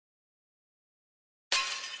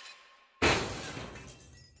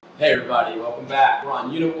Hey everybody, welcome back. We're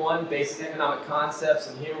on Unit 1, Basic Economic Concepts,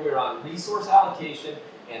 and here we're on resource allocation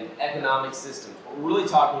and economic systems. What we're really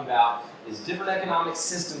talking about is different economic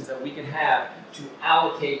systems that we can have to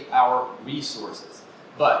allocate our resources.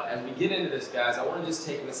 But as we get into this, guys, I want to just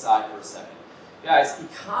take an aside for a second. Guys,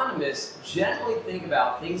 economists generally think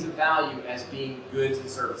about things of value as being goods and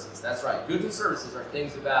services. That's right, goods and services are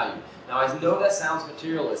things of value. Now, I know that sounds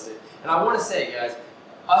materialistic, and I want to say, guys,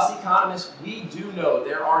 us economists, we do know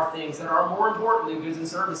there are things that are more important than goods and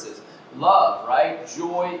services. Love, right?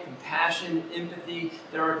 Joy, compassion, empathy.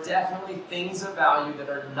 There are definitely things of value that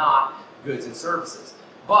are not goods and services.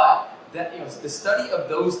 But that, the study of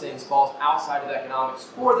those things falls outside of economics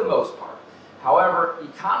for the most part. However,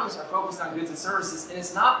 economists are focused on goods and services, and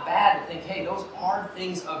it's not bad to think, hey, those are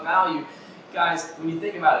things of value. Guys, when you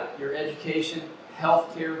think about it, your education,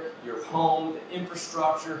 healthcare, your home, the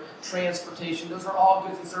infrastructure, transportation, those are all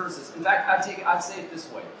goods and services. In fact, I'd say it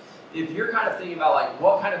this way. If you're kind of thinking about like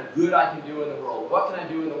what kind of good I can do in the world, what can I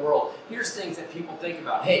do in the world, here's things that people think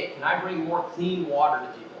about. Hey, can I bring more clean water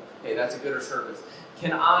to people? Hey, that's a good or service.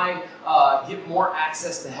 Can I get more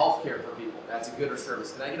access to healthcare for people? That's a good or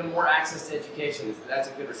service. Can I get them more access to education? That's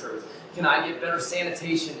a good or service. Can I get better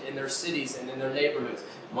sanitation in their cities and in their neighborhoods?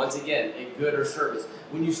 Once again, a good or service.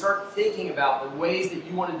 When you start thinking about the ways that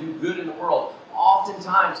you want to do good in the world,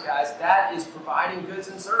 oftentimes, guys, that is providing goods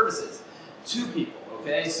and services to people,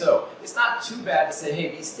 okay? So it's not too bad to say,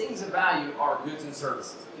 hey, these things of value are goods and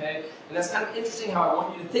services, okay? And that's kind of interesting how I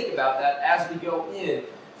want you to think about that as we go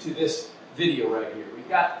into this video right here. We've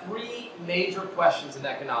got three major questions in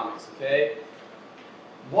economics, okay?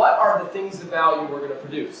 What are the things of value we're going to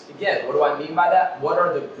produce? Again, what do I mean by that? What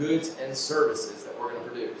are the goods and services that we're going to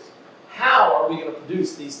produce? How are we going to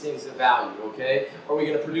produce these things of value, okay? Are we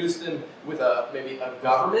going to produce them with maybe a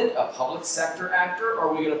government, a public sector actor, or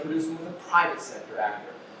are we going to produce them with a private sector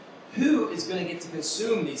actor? Who is going to get to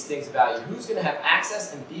consume these things of value? Who's going to have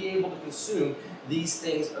access and be able to consume these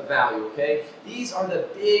things of value, okay? These are the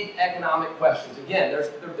big economic questions. Again,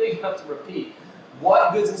 they're big enough to repeat.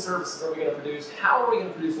 What goods and services are we going to produce? How are we going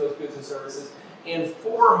to produce those goods and services? And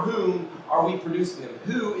for whom are we producing them?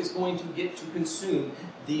 Who is going to get to consume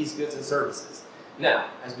these goods and services? Now,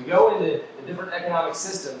 as we go into the different economic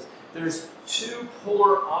systems, there's two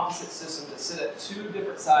polar opposite systems that sit at two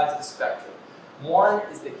different sides of the spectrum. One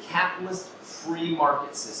is the capitalist free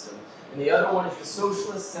market system, and the other one is the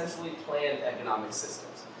socialist centrally planned economic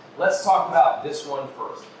systems. Let's talk about this one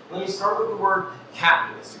first. Let me start with the word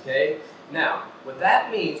capitalist, okay? Now, what that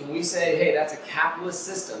means when we say, hey, that's a capitalist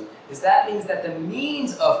system, is that means that the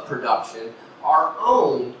means of production are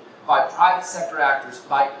owned by private sector actors,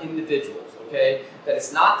 by individuals, okay? That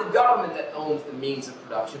it's not the government that owns the means of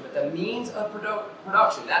production, but the means of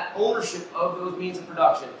production, that ownership of those means of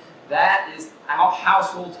production, that is our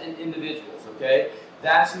households and individuals, okay?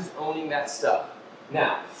 That's who's owning that stuff.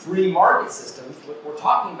 Now, free market systems, what we're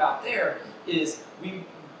talking about there is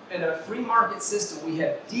in a free market system, we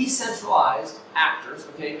have decentralized actors,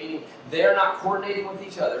 okay, meaning they're not coordinating with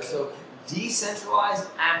each other. So decentralized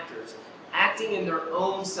actors acting in their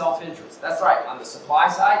own self-interest. That's right, on the supply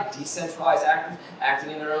side, decentralized actors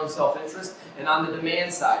acting in their own self-interest, and on the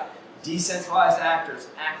demand side, decentralized actors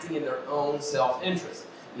acting in their own self-interest.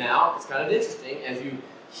 Now, it's kind of interesting as you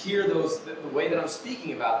hear the way that I'm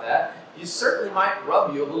speaking about that, you certainly might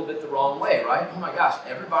rub you a little bit the wrong way, right? Oh my gosh,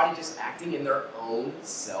 everybody just acting in their own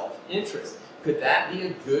self-interest. Could that be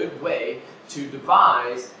a good way to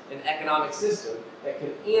devise an economic system that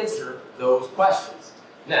can answer those questions?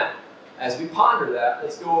 Now, as we ponder that,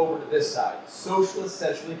 let's go over to this side. Socialist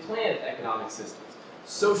centrally planned economic systems.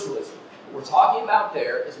 Socialism. What we're talking about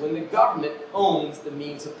there is when the government owns the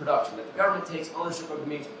means of production, that the government takes ownership of the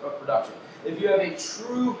means of production. If you have a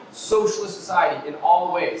true socialist society in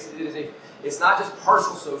all ways, it's not just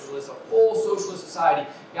partial socialist, a full socialist society,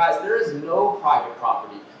 guys, there is no private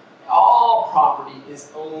property. All property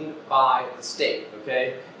is owned by the state,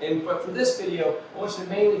 okay? But for this video, I want you to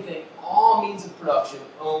mainly think all means of production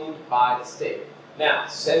owned by the state. Now,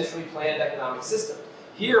 centrally planned economic system.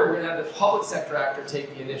 Here, we're going to have the public sector actor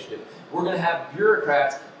take the initiative. We're going to have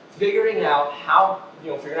bureaucrats figuring out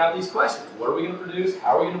figuring out these questions. What are we going to produce?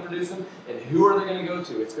 How are we going to produce them? And who are they going to go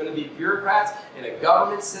to? It's going to be bureaucrats in a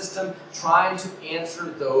government system trying to answer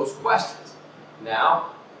those questions.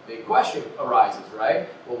 Now, big question arises, right?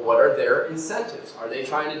 Well, what are their incentives? Are they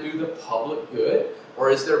trying to do the public good? Or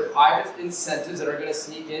is there private incentives that are going to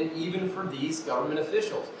sneak in even for these government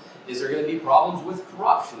officials? Is there going to be problems with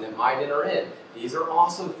corruption that might enter in? These are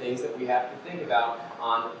also things that we have to think about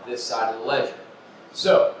on this side of the ledger.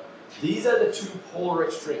 So, these are the two polar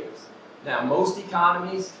extremes. Now, most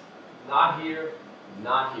economies, not here,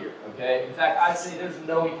 not here, okay? In fact, I'd say there's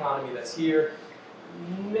no economy that's here.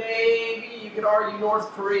 Maybe you could argue North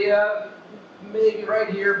Korea, maybe right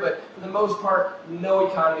here, but for the most part, no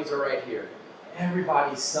economies are right here.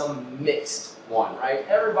 Everybody's some mixed one, right?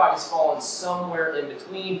 Everybody's fallen somewhere in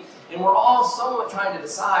between, and we're all somewhat trying to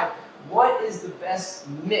decide what is the best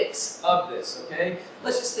mix of this, okay?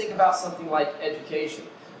 Let's just think about something like education.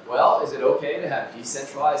 Well, is it okay to have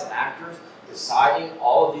decentralized actors deciding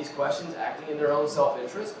all of these questions, acting in their own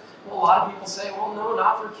self-interest? Well, a lot of people say, well, no,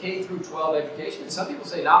 not for K through 12 education. And some people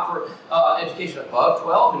say not for education above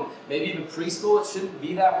 12 and maybe even preschool. It shouldn't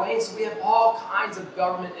be that way. And so we have all kinds of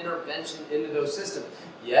government intervention into those systems.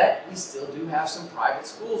 Yet, we still do have some private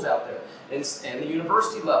schools out there. And the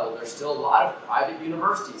university level, there's still a lot of private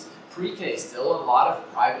universities. Pre-K, still a lot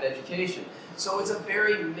of private education. So it's a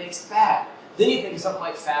very mixed bag. Then you think of something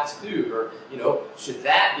like fast food, or, should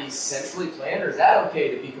that be centrally planned, or is that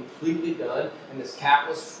okay to be completely done in this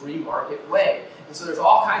capitalist free market way? And so there's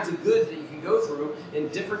all kinds of goods that you can go through in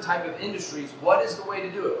different type of industries. What is the way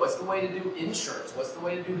to do it? What's the way to do insurance? What's the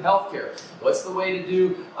way to do healthcare? What's the way to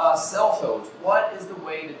do cell phones? What is the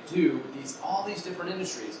way to do all these different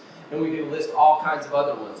industries? And we can list all kinds of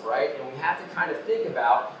other ones, right? And we have to kind of think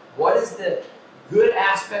about what is the good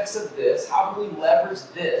aspects of this, how can we leverage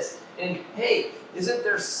this, and hey, isn't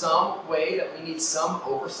there some way that we need some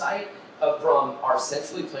oversight from our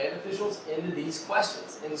centrally planned officials into these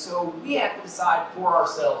questions? And so we have to decide for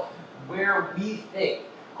ourselves where we think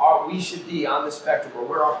we should be on the spectrum, or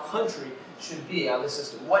where our country should be on the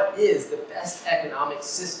system. What is the best economic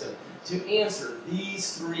system to answer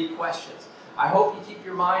these three questions? I hope you keep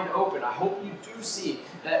your mind open. I hope you do see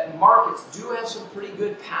that markets do have some pretty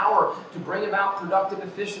good power to bring about productive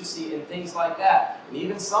efficiency and things like that, and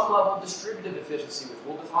even some level of distributive efficiency, which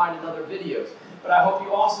we'll define in other videos. But I hope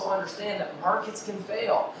you also understand that markets can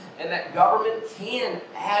fail and that government can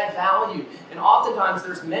add value. And oftentimes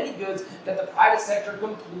there's many goods that the private sector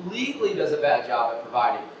completely does a bad job at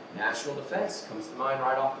providing. National defense comes to mind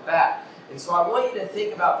right off the bat. And so I want you to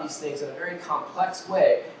think about these things in a very complex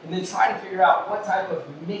way and then try to figure out what type of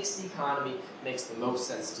mixed economy makes the most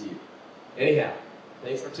sense to you. Anyhow,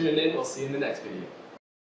 thanks for tuning in. We'll see you in the next video.